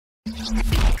Hi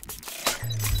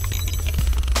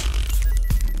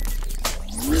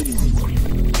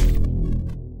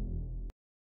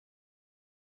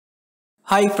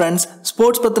friends,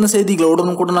 sports பத்தின செய்திகளை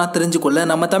உடனுக்குடனா தெரிஞ்சுக்கொள்ள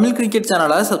நம்ம தமிழ் கிரிக்கெட்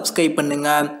சேனலை சப்ஸ்கிரைப் பண்ணுங்க.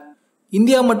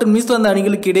 இந்தியா மற்றும் நியூசிலாந்து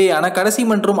அணிகளுக்கு இடையேயான கடைசி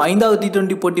மற்றும் 5வது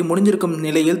T20 போட்டி முடிஞ்சிருக்கும்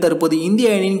நிலையில் தற்போது இந்திய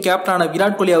அணியின் கேப்டனான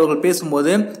விராட் கோலி அவர்கள்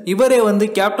பேசும்போது இவரே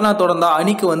கேப்டனா தொடர்ந்தா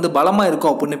அணிக்கு பலமா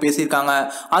இருக்கும் அப்படின்னு பேசியிருக்காங்க.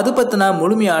 அது பத்தின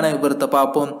முழுமையான விவரத்தை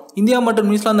பார்ப்போம். இந்தியா மற்றும்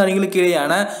நியூசிலாந்து அணிகளுக்கு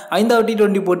இடையேயான 5வது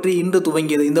T20 போட்டி இன்று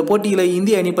துவங்கியது. இந்த போட்டியில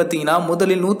இந்திய அணி பார்த்தீங்கன்னா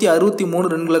முதலில்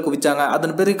 163 ரன்களை குவிச்சாங்க.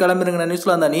 அதன் பிறகு களமிறங்கின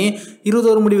நியூசிலாந்து அணி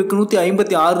 20 ஓவர் முடிவுக்கு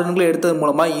 156 ரன்களை எடுத்ததன்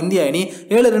மூலமா இந்திய அணி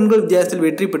 7 ரன்கள் வித்தியாசத்தில்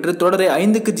வெற்றி பெற்று தொடரை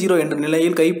 5-0 என்ற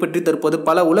நிலையில் கைப்பற்றி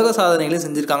பல உலக சாதனைகளை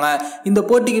செஞ்சிருக்காங்க. இந்த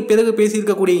போட்டிக்கு பிறகு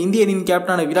பேசியிருக்கக்கூடிய இந்திய அணியின்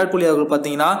கேப்டனான விராட் கோலி அவர்கள்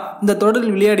பார்த்தீங்கன்னா இந்த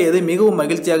தொடரில் விளையாடியது மிகவும்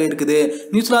மகிழ்ச்சியாக இருக்குது.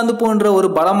 நியூசிலாந்து போன்ற ஒரு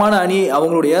பலமான அணி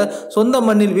அவங்களுடைய சொந்த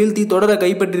மண்ணில் வீழ்த்தி தொடரை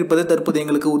கைப்பற்றியிருப்பது தற்போது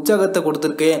எங்களுக்கு உற்சாகத்தை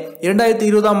கொடுத்திருக்கு.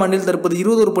 2020ஆம் ஆண்டில் தற்போது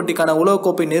 20 போட்டிக்கான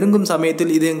உலகக்கோப்பை நெருங்கும்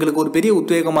சமயத்தில் இது எங்களுக்கு ஒரு பெரிய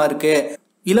உத்வேகமா இருக்கு.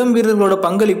 இளம் வீரர்களோட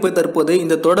பங்களிப்பு தற்போது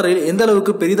இந்த தொடரில் எந்த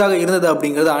அளவுக்கு பெரிதாக இருந்தது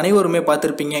அப்படிங்கறது அனைவருமே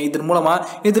பார்த்திருப்பீங்க. இதன் மூலமா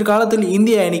எதிர்காலத்தில்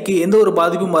இந்திய அணிக்கு எந்த ஒரு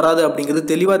பாதிப்பும் வராது அப்படிங்கிறது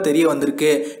தெளிவா தெரிய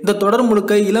வந்திருக்கு. இந்த தொடர்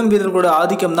முழுக்க இளம் வீரர்களோட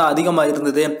ஆதிக்கம் தான் அதிகமா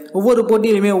இருந்தது. ஒவ்வொரு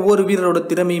போட்டியிலுமே ஒவ்வொரு வீரரோட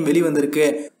திறமையும் வெளிவந்திருக்கு.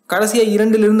 கடைசியா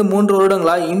 2-3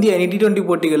 வருடங்களா இந்திய அணி T20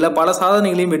 போட்டிகளில் பல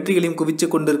சாதனைகளையும் வெற்றிகளையும் குவிச்சு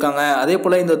கொண்டிருக்காங்க. அதே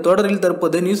போல இந்த தொடரில்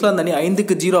தற்போது நியூசிலாந்து அணி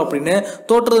 5-0 அப்படின்னு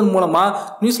தோற்றதன் மூலமா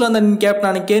நியூசிலாந்து அணியின்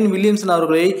கேப்டனான கேன் வில்லியம்சன்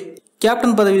அவர்களை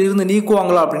கேப்டன் பதவியில் இருந்து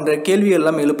நீக்குவாங்களா அப்படின்ற கேள்விகள்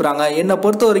எல்லாம் எழுப்புறாங்க. என்னை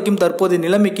பொறுத்த வரைக்கும் தற்போது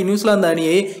நிலைமைக்கு நியூசிலாந்து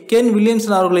அணியை கேன்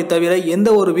வில்லியம்சன் அவர்களை தவிர எந்த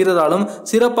ஒரு வீரராலும்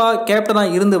சிறப்பா கேப்டனா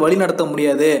இருந்து வழி நடத்த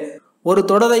முடியாது. ஒரு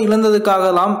தொடரை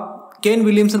இழந்ததுக்காகலாம் கேன்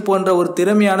வில்லியம்சன் போன்ற ஒரு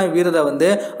திறமையான வீரரை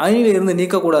அணியில இருந்து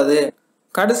நீக்கக்கூடாது.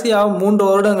 கடைசியா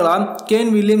 3 வருடங்களா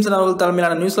கேன் வில்லியம்சன் அவர்கள்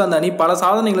தலைமையிலான நியூசிலாந்து அணி பல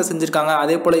சாதனைகளை செஞ்சிருக்காங்க.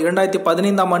 அதே போல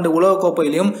 2015ஆம் ஆண்டு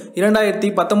உலகக்கோப்பையிலும்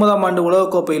 2019ஆம் ஆண்டு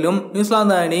உலகக்கோப்பையிலும்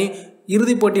நியூசிலாந்து அணி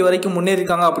இறுதி போட்டி வரைக்கும்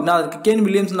முன்னேறிருக்காங்க. அப்படின்னா அதுக்கு கேன்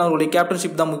வில்லியம்சன் அவர்களுடைய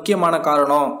கேப்டன்ஷிப் தான் முக்கியமான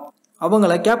காரணம்.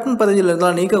 அவங்கள கேப்டன் பதவியில்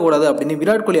இருந்தாலும் நீக்கக்கூடாது அப்படின்னு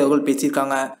விராட் கோலி அவர்கள்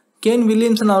பேசியிருக்காங்க. கேன்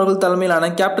வில்லியம்சன் அவர்கள் தலைமையிலான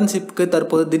கேப்டன்ஷிப்க்கு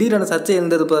தற்போது திடீரென சர்ச்சை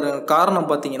எழுந்திருப்பதற்கு காரணம்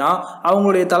பார்த்தீங்கன்னா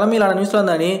அவங்களுடைய தலைமையிலான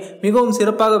நியூசிலாந்து அணி மிகவும்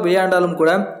சிறப்பாக விளையாண்டாலும்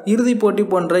கூட இறுதி போட்டி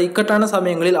போன்ற இக்கட்டான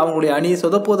சமயங்களில் அவங்களுடைய அணியை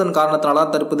சொதப்புவதன் காரணத்தினால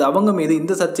தற்போது அவங்க மீது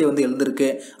இந்த சர்ச்சை எழுந்திருக்கு.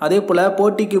 அதே போல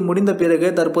போட்டிக்கு முடிந்த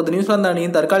பிறகு தற்போது நியூசிலாந்து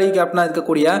அணியின் தற்காலிக கேப்டனாக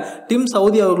இருக்கக்கூடிய டிம்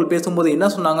சவுதி அவர்கள் பேசும்போது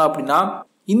என்ன சொன்னாங்க அப்படின்னா,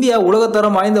 இந்தியா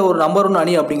உலகத்தரம் வாய்ந்த ஒரு நம்பர் 1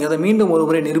 அணி அப்படிங்கிறத மீண்டும் ஒரு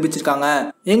முறை நிரூபிச்சிருக்காங்க.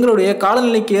 எங்களுடைய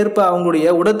காலநிலைக்கு ஏற்ப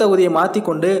அவங்களுடைய உடற்தகுதியை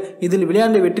மாற்றிக்கொண்டு இதில்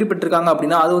விளையாண்டு வெற்றி பெற்றிருக்காங்க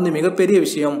அப்படின்னா அது மிகப்பெரிய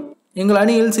விஷயம். எங்கள்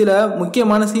அணியில் சில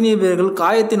முக்கியமான சீனியர் வீரர்கள்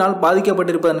காயத்தினால்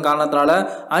பாதிக்கப்பட்டிருப்பதன் காரணத்தினால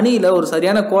அணியில ஒரு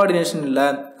சரியான கோஆர்டினேஷன் இல்லை.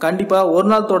 கண்டிப்பா ஒரு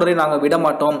நாள் தொடரை நாங்கள் விட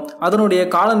மாட்டோம். அதனுடைய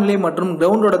காலநிலை மற்றும்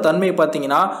கிரவுண்டோட தன்மையை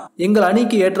பார்த்தீங்கன்னா எங்கள்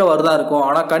அணிக்கு ஏற்றவாறு தான் இருக்கும்.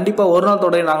 ஆனால் கண்டிப்பா ஒரு நாள்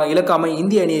தொடரை நாங்கள் இழக்காம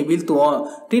இந்திய அணியை வீழ்த்துவோம்.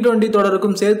 T20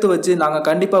 தொடருக்கும் சேர்த்து வச்சு நாங்கள்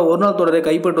கண்டிப்பா ஒரு நாள் தொடரை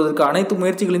கைப்பற்றுவதற்கு அனைத்து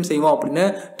முயற்சிகளையும் செய்வோம் அப்படின்னு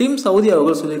டிம் சவுதி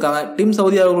அவர்கள் சொல்லியிருக்காங்க. டிம்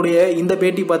சவுதி அவர்களுடைய இந்த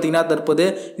பேட்டி பார்த்தீங்கன்னா தற்போது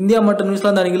இந்தியா மற்றும்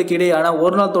நியூசிலாந்து அணிகளுக்கு இடையேயான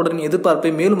ஒரு நாள் தொடரின்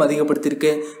எதிர்பார்ப்பை மேலும்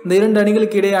அதிகப்படுத்தியிருக்கு. இந்த 2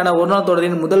 அணிகளுக்கு இடையேயான ஒரு நாள்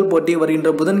தொடரின் முதல் போட்டி வருகின்ற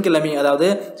புதன்கிழமை அதாவது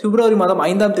பிப்ரவரி மாதம்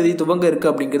 5ஆம் தேதி துவங்க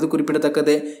இருக்கு அப்படிங்கிறது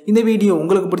குறிப்பிடத்தக்கது. இந்த வீடியோ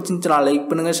உங்களுக்கு பிடிச்சிருந்துச்சுன்னா லைக்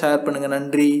பண்ணுங்க, ஷேர் பண்ணுங்க.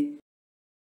 நன்றி.